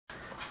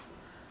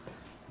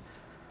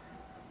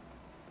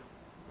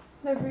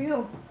They're for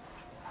you.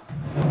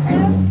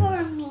 They're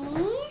for me?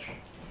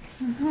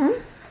 Mm-hmm.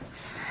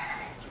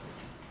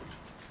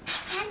 I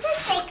have to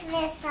take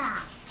this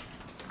off.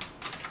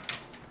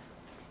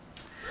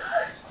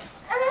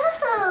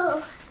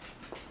 Oh,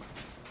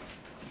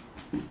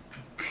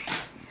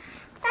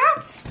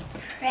 that's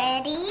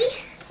pretty.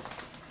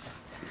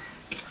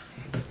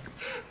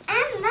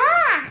 And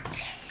that.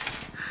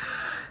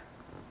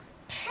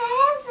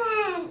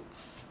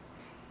 Presents.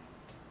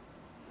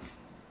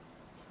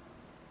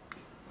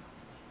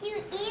 You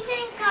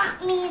even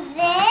got me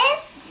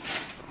this.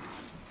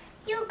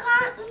 You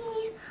got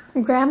me,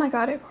 Grandma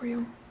got it for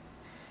you.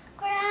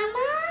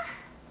 Grandma.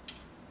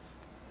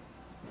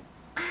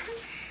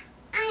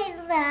 I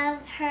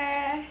love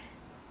her.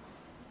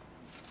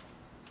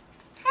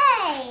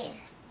 Hey,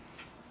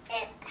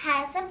 it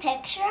has a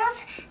picture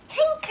of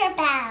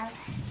Tinkerbell.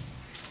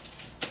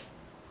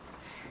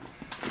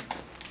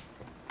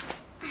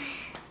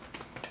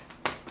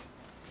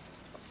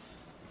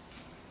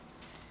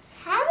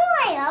 How do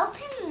I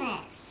open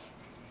this?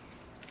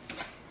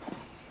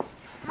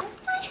 How do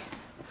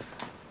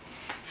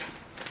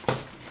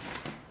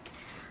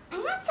I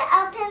want to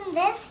open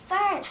this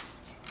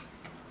first.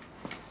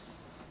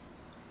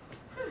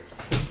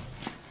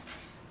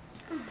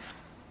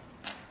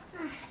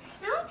 I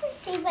want to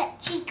see what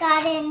she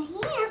got in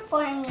here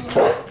for me.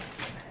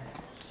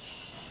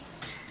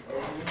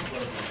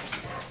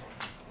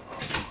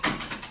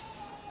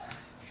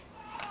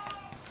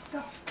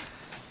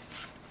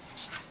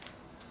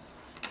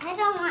 I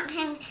don't want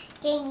him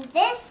getting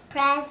this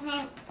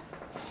present.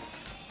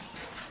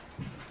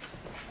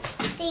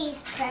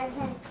 These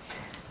presents.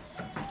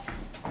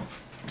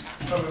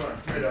 Come on,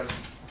 here it is.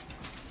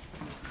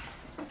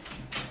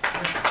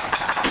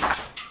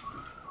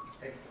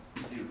 Hey,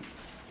 you.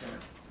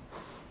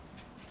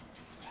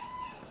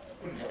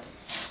 Come here.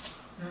 Sit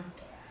down.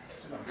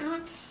 I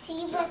want to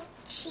see what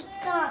she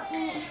got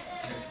me.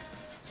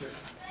 Sit.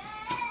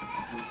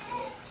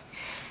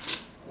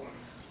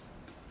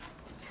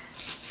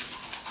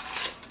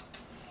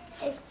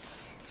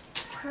 It's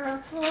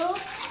purple.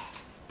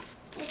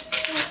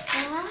 It's like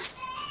that.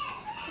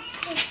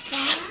 It's like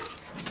that.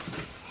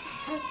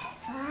 It's like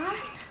that.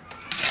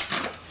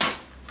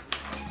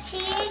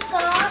 She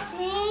got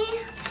me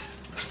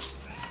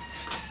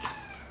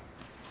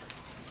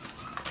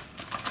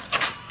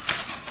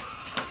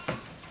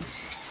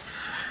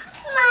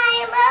My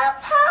Little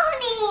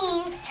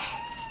Ponies.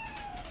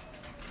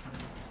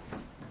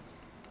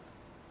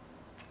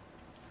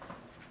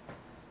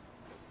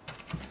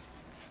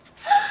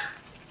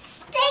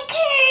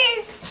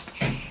 Stickers.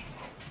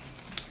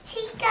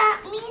 She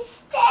got me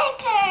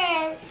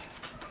stickers.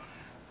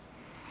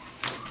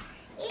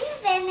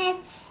 Even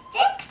it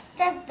sticks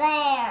to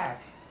there.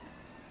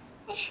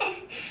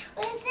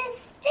 With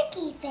this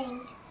sticky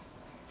thing.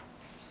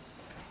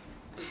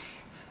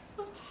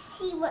 Let's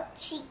see what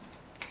she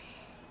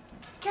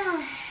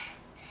does.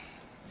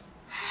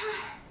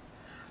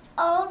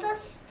 All the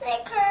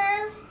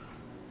stickers.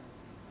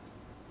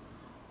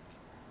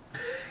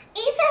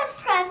 Even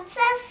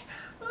Princess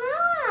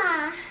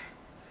Luna.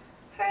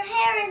 Her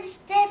hair is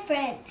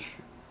different.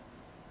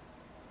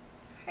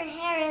 Her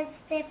hair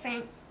is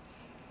different.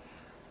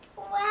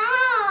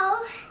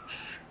 Wow.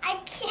 I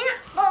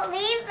can't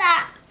believe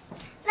that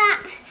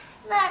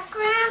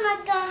Grandma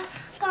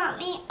got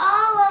me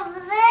all of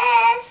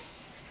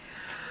this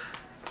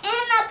in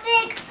a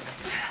big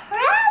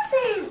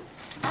present.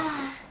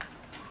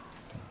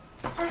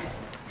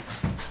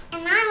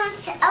 And I want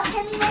to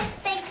open this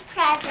big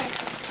present.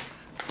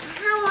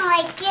 How will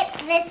I get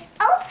this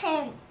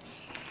open?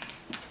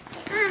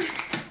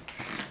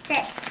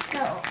 Let's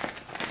go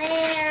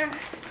there,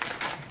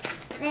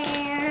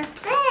 there,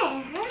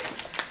 there.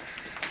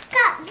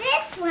 Got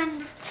this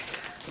one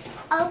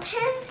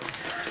open.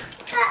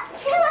 Got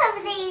two of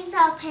these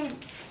open.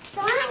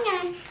 So I'm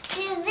going to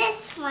do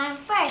this one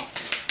first.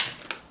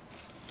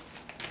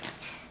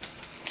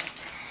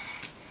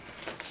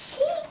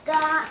 She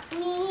got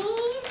me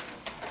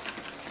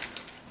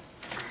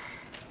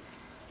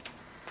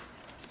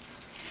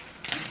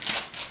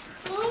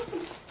I need to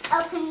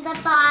open the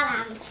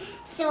bottom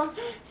so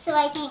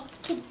I can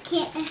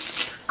get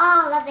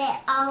all of it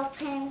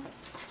open.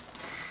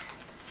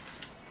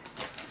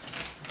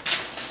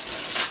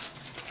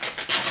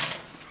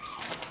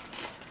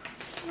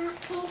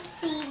 Let me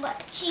see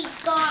what she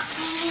got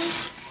me.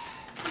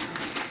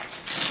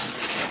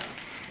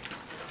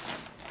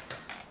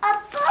 A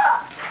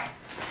book!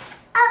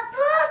 A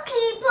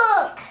bookie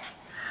book!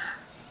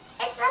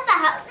 It's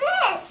about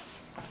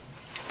this.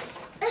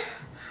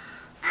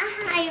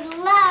 I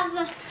love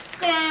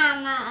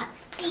Grandma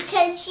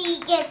because she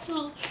gets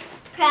me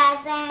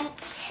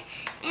presents.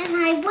 And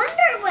I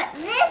wonder what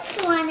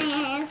this one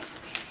is.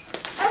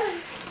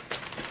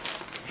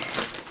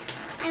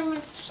 I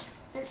was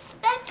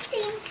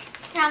expecting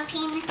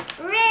something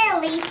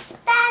really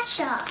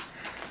special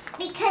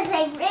because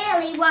I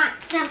really want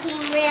something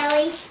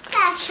really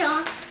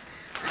special.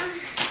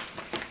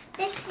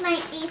 This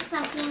might be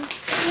something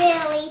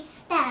really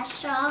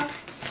special.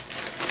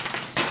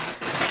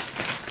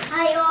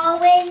 I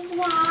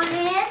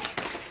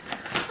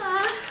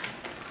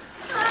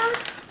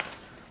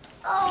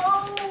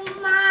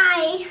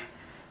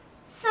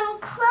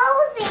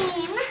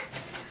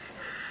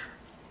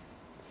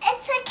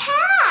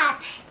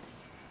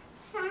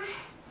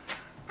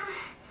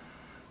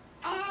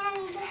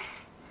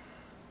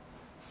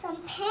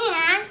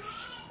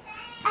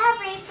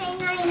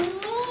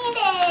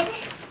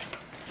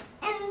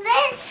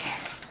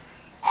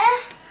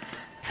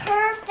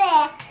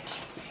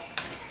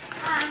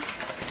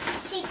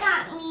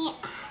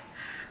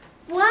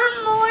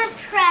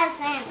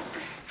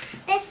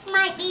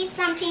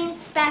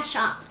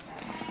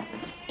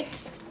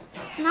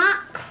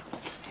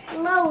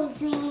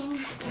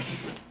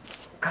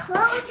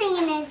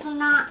clothing is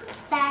not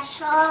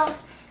special.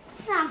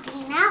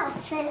 Something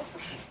else is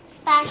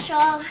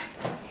special.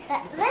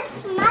 But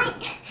this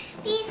might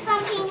be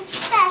something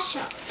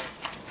special.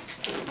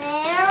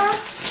 There,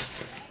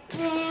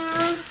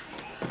 there,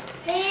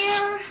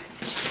 there.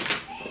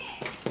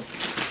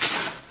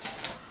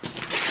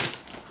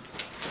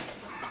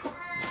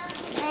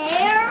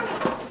 There,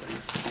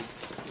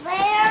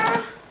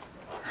 there.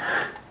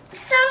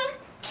 Some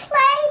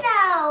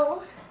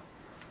Play-Doh.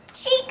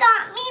 She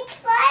got me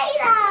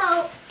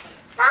Play-Doh.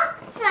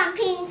 That's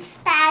something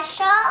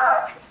special.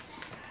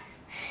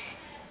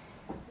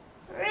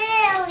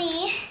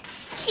 Really?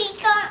 She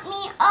got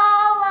me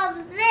all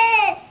of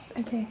this.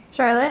 Okay,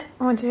 Charlotte,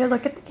 I want you to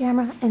look at the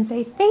camera and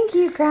say thank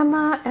you,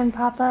 Grandma and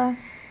Papa.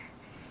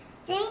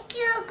 Thank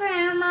you,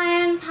 Grandma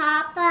and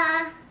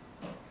Papa.